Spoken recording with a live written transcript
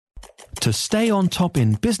To stay on top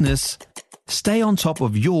in business, stay on top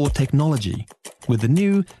of your technology with the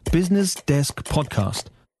new Business Desk podcast,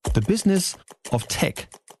 The Business of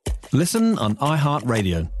Tech. Listen on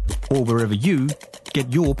iHeartRadio or wherever you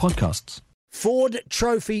get your podcasts. Ford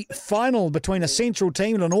Trophy final between a Central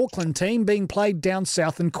team and an Auckland team being played down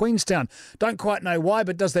south in Queenstown. Don't quite know why,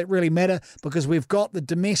 but does that really matter? Because we've got the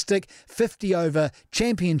domestic 50-over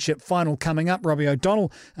championship final coming up. Robbie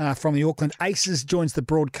O'Donnell from the Auckland Aces joins the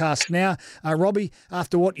broadcast now. Robbie,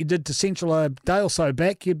 after what you did to Central a day or so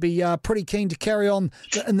back, you'd be pretty keen to carry on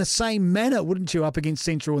in the same manner, wouldn't you, up against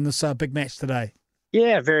Central in this big match today?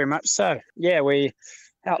 Yeah, very much so. Yeah, we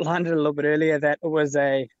outlined it a little bit earlier that it was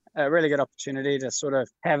a really good opportunity to sort of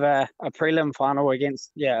have a prelim final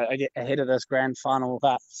against, ahead of this grand final.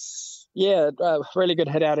 But yeah, a really good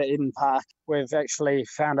hit out at Eden Park. We've actually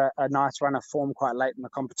found a nice run of form quite late in the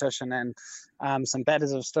competition, and some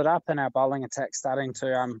batters have stood up and our bowling attack starting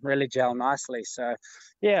to really gel nicely. So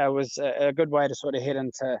yeah, it was a good way to sort of head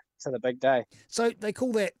into the big day. So they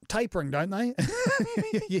call that tapering, don't they?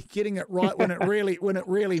 You're getting it right when it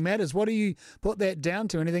really matters. What do you put that down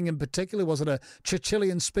to? Anything in particular? Was it a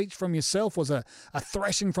Churchillian speech from yourself? Was it a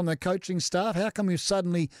thrashing from the coaching staff? How come you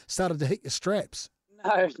suddenly started to hit your straps?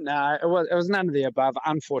 No, it was none of the above,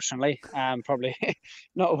 unfortunately. Probably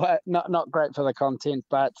not great for the content,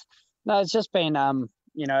 but no, it's just been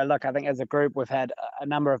look, I think as a group we've had a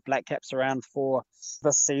number of black caps around for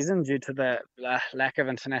this season due to the lack of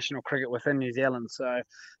international cricket within New Zealand. So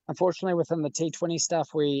unfortunately within the T20 stuff,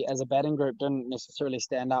 we as a batting group didn't necessarily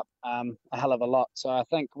stand up a hell of a lot. So I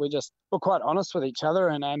think we're quite honest with each other,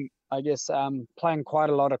 and I guess playing quite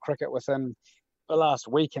a lot of cricket within the last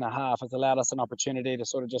week and a half has allowed us an opportunity to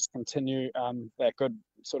sort of just continue that good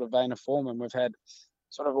sort of vein of form. And we've had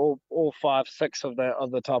sort of all 5, 6 of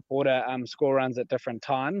the top order score runs at different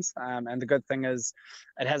times. And the good thing is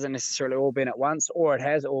it hasn't necessarily all been at once, or it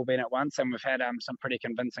has all been at once, and we've had some pretty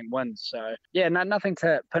convincing wins. So yeah, nothing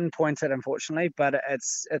to pinpoint it, unfortunately, but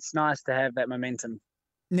it's nice to have that momentum.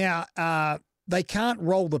 Now, they can't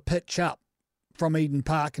roll the pitch up from Eden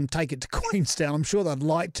Park and take it to Queenstown. I'm sure they'd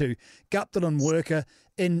like to. Gupton and Worker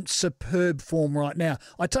in superb form right now.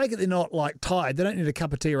 I take it they're not tired. They don't need a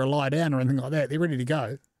cup of tea or a lie down or anything like that. They're ready to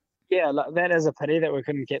go. Yeah, look, that is a pity that we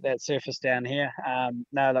couldn't get that surface down here.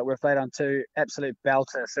 We've played on 2 absolute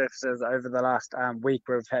belter surfaces over the last week.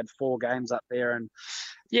 We've had 4 games up there, and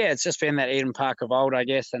yeah, it's just been that Eden Park of old, I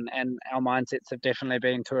guess, and our mindsets have definitely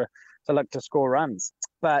been to look to score runs.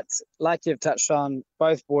 But like you've touched on,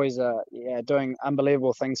 both boys are doing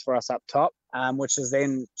unbelievable things for us up top, which has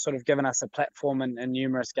then sort of given us a platform in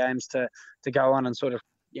numerous games to go on and sort of,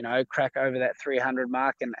 crack over that 300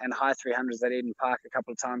 mark and high 300s at Eden Park a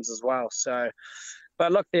couple of times as well. So,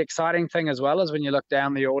 but look, the exciting thing as well is when you look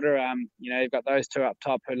down the order, you've got those 2 up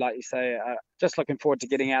top who, like you say, are just looking forward to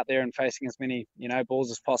getting out there and facing as many, balls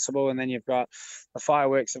as possible. And then you've got the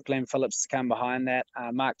fireworks of Glenn Phillips to come behind that.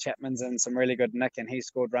 Mark Chapman's in some really good nick, and he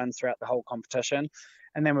scored runs throughout the whole competition.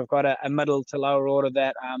 And then we've got a middle to lower order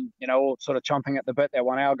that, all sort of chomping at the bit that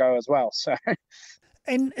 1 hour go as well. So.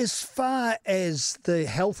 And as far as the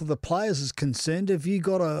health of the players is concerned, have you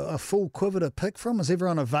got a full quiver to pick from? Is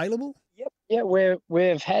everyone available? Yeah, we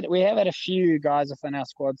have had a few guys within our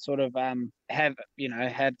squad sort of have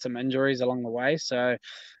had some injuries along the way. So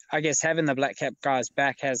I guess having the black cap guys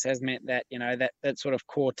back has meant that that sort of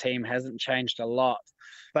core team hasn't changed a lot.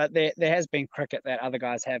 But there has been cricket that other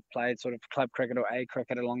guys have played, sort of club cricket or A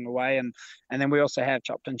cricket along the way, and then we also have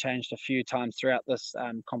chopped and changed a few times throughout this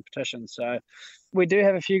competition. So we do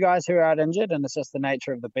have a few guys who are out injured, and it's just the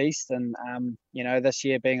nature of the beast. And this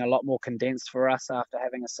year being a lot more condensed for us after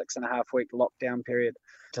having a 6.5 week lockdown period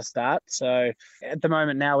to start. So at the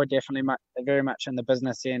moment now we're definitely very much in the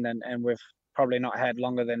business end, and we've probably not had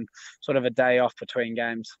longer than sort of a day off between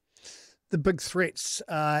games. The big threats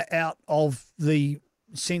out of the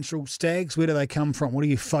Central Stags, where do they come from? What are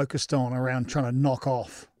you focused on around trying to knock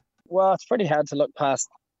off? Well, it's pretty hard to look past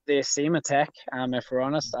their seam attack, if we're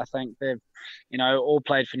honest. I think they've, all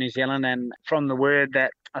played for New Zealand, and from the word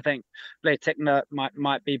that I think Blair Tickner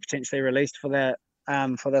might be potentially released for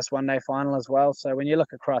this one-day final as well. So when you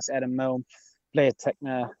look across Adam Milne, Blair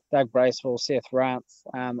Tickner, Doug Bracewell, Seth Rance,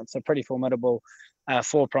 it's a pretty formidable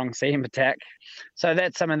 4-prong seam attack. So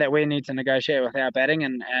that's something that we need to negotiate with our batting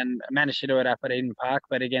and manage to do it up at Eden Park.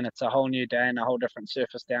 But again, it's a whole new day and a whole different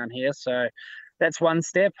surface down here. So that's one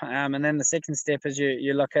step. And then the second step is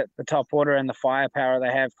you look at the top order and the firepower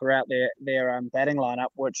they have throughout their batting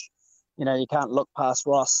lineup, which, you can't look past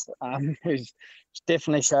Ross, who's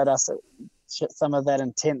definitely showed us some of that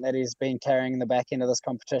intent that he's been carrying in the back end of this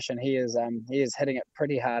competition, he is hitting it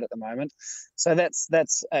pretty hard at the moment. So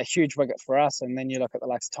that's a huge wicket for us. And then you look at the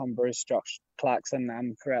likes of Tom Bruce, Josh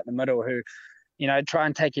Clarkson throughout the middle, who, you know, try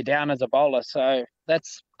and take you down as a bowler. So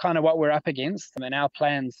that's kind of what we're up against. I mean, our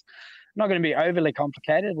plan's not going to be overly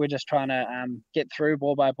complicated. We're just trying to get through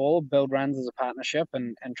ball by ball, build runs as a partnership,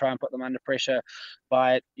 and try and put them under pressure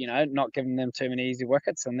by, you know, not giving them too many easy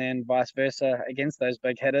wickets, and then vice versa against those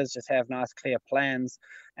big hitters, just have nice clear plans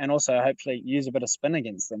and also hopefully use a bit of spin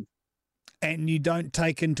against them. And you don't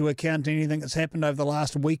take into account anything that's happened over the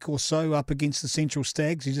last week or so up against the Central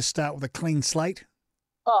Stags? You just start with a clean slate?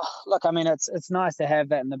 Oh, look, I mean, it's nice to have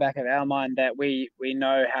that in the back of our mind, that we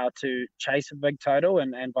know how to chase a big total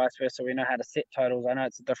and vice versa. We know how to set totals. I know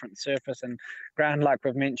it's a different surface and ground like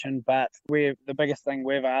we've mentioned, but the biggest thing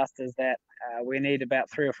we've asked is that we need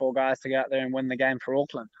about 3 or 4 guys to go out there and win the game for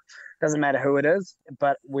Auckland. Doesn't matter who it is,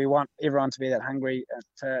 but we want everyone to be that hungry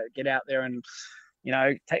to get out there and, you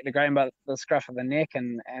know, take the game by the scruff of the neck,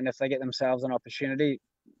 and if they get themselves an opportunity,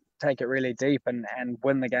 take it really deep and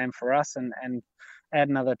win the game for us and add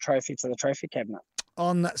another trophy to the trophy cabinet.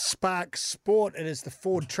 On Spark Sport, it is the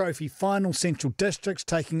Ford Trophy final. Central Districts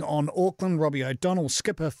taking on Auckland. Robbie O'Donnell,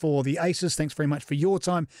 skipper for the Aces. Thanks very much for your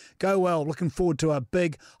time. Go well. Looking forward to a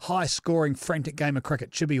big, high-scoring, frantic game of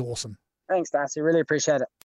cricket. Should be awesome. Thanks, Darcy. Really appreciate it.